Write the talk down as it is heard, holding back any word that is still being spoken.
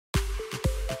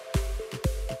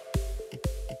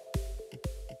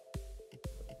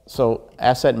So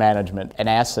asset management, an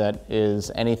asset is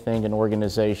anything an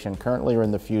organization currently or in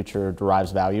the future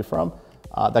derives value from.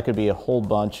 That could be a whole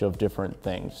bunch of different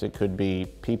things. It could be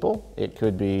people, it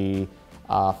could be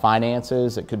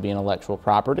finances, it could be intellectual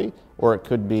property, or it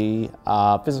could be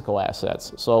physical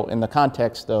assets. So in the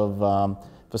context of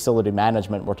facility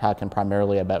management, we're talking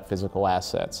primarily about physical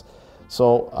assets.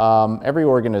 So every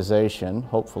organization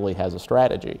hopefully has a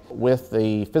strategy. With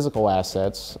the physical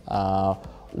assets,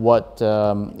 what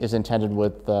is intended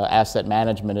with asset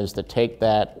management is to take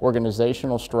that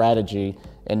organizational strategy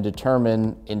and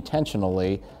determine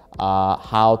intentionally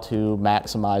how to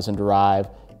maximize and derive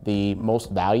the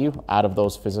most value out of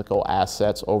those physical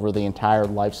assets over the entire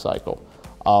life cycle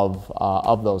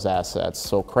of those assets,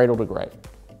 so cradle to grave.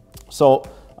 So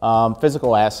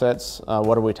physical assets,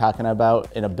 what are we talking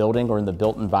about in a building or in the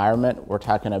built environment? We're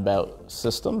talking about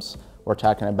systems. We're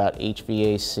talking about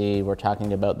HVAC, we're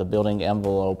talking about the building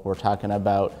envelope, we're talking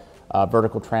about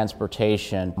vertical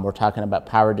transportation, we're talking about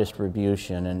power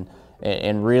distribution,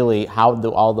 and really how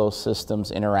do all those systems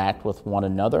interact with one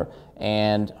another,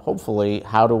 and hopefully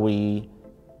how do we,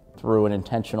 through an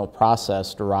intentional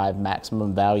process, derive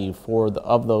maximum value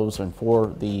of those and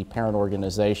for the parent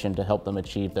organization to help them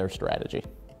achieve their strategy.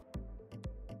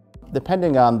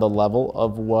 Depending on the level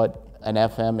of what an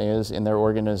FM is in their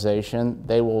organization,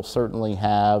 they will certainly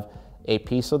have a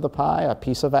piece of the pie, a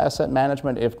piece of asset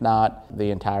management, if not the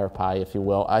entire pie, if you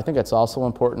will. I think it's also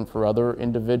important for other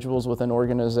individuals within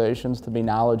organizations to be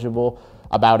knowledgeable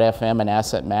about FM and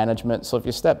asset management. So if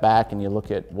you step back and you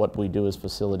look at what we do as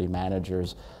facility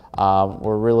managers,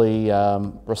 we're really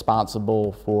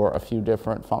responsible for a few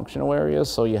different functional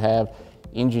areas. So you have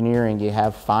engineering, you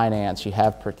have finance, you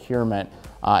have procurement,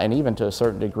 and even to a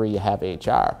certain degree you have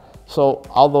HR. So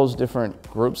all those different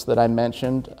groups that I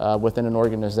mentioned within an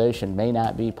organization may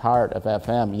not be part of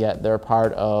FM, yet they're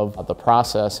part of the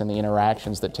process and the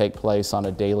interactions that take place on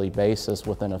a daily basis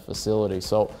within a facility.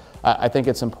 So I think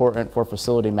it's important for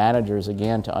facility managers,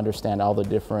 again, to understand all the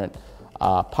different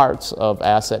parts of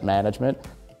asset management.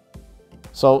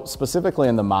 So specifically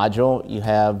in the module, you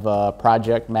have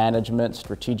project management,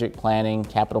 strategic planning,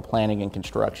 capital planning, and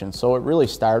construction. So it really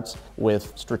starts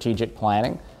with strategic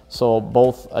planning. So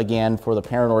both, again, for the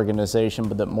parent organization,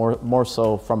 but more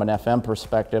so from an FM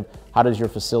perspective, how does your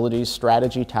facilities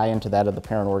strategy tie into that of the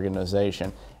parent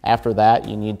organization? After that,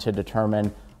 you need to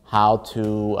determine how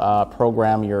to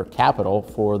program your capital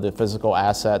for the physical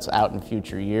assets out in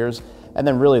future years. And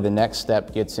then really the next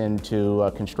step gets into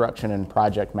construction and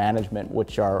project management,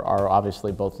 which are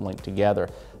obviously both linked together.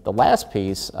 The last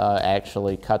piece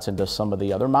actually cuts into some of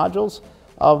the other modules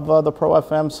of the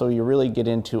ProFM, so you really get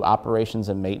into operations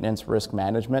and maintenance, risk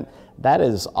management. That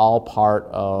is all part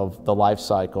of the life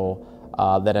cycle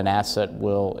that an asset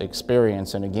will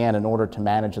experience. And again, in order to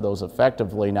manage those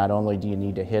effectively, not only do you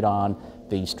need to hit on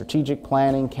the strategic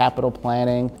planning, capital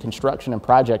planning, construction and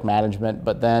project management,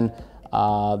 but then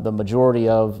the majority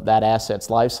of that asset's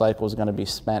life cycle is going to be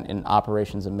spent in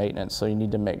operations and maintenance, so you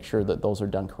need to make sure that those are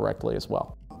done correctly as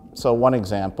well. So one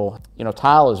example,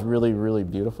 tile is really, really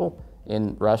beautiful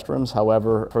in restrooms.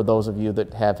 However, for those of you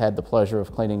that have had the pleasure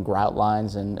of cleaning grout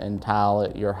lines and tile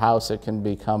at your house, it can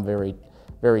become very,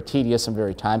 very tedious and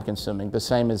very time consuming. The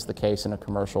same is the case in a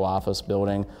commercial office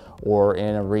building or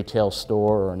in a retail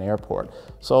store or an airport.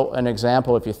 So an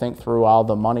example, if you think through all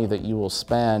the money that you will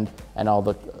spend and all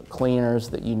the cleaners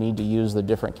that you need to use, the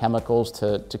different chemicals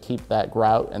to keep that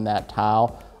grout and that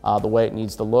tile the way it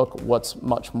needs to look, what's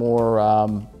much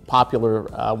more popular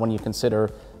when you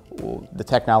consider the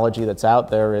technology that's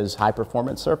out there is high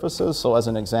performance surfaces. So as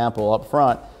an example, up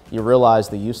front, you realize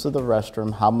the use of the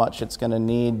restroom, how much it's going to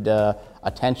need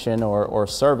attention or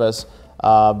service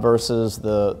versus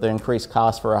the increased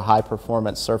cost for a high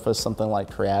performance surface, something like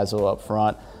Triazo up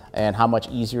front, and how much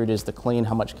easier it is to clean,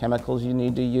 how much chemicals you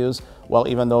need to use. Well,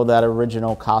 even though that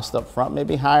original cost up front may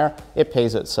be higher, it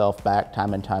pays itself back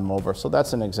time and time over. So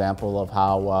that's an example of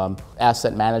how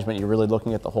asset management, you're really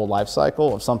looking at the whole life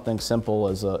cycle of something simple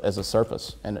as a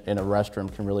surface in a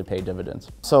restroom can really pay dividends.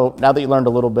 So now that you learned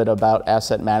a little bit about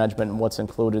asset management and what's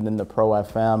included in the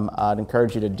ProFM, I'd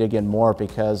encourage you to dig in more,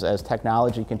 because as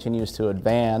technology continues to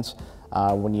advance,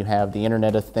 when you have the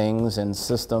Internet of Things and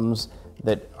systems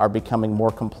that are becoming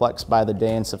more complex by the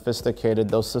day and sophisticated,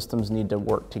 those systems need to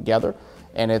work together.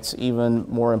 And it's even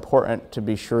more important to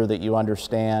be sure that you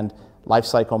understand life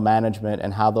cycle management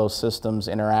and how those systems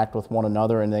interact with one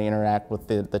another and they interact with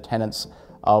the tenants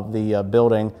of the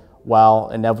building, while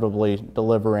inevitably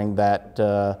delivering that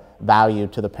value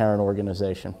to the parent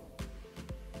organization.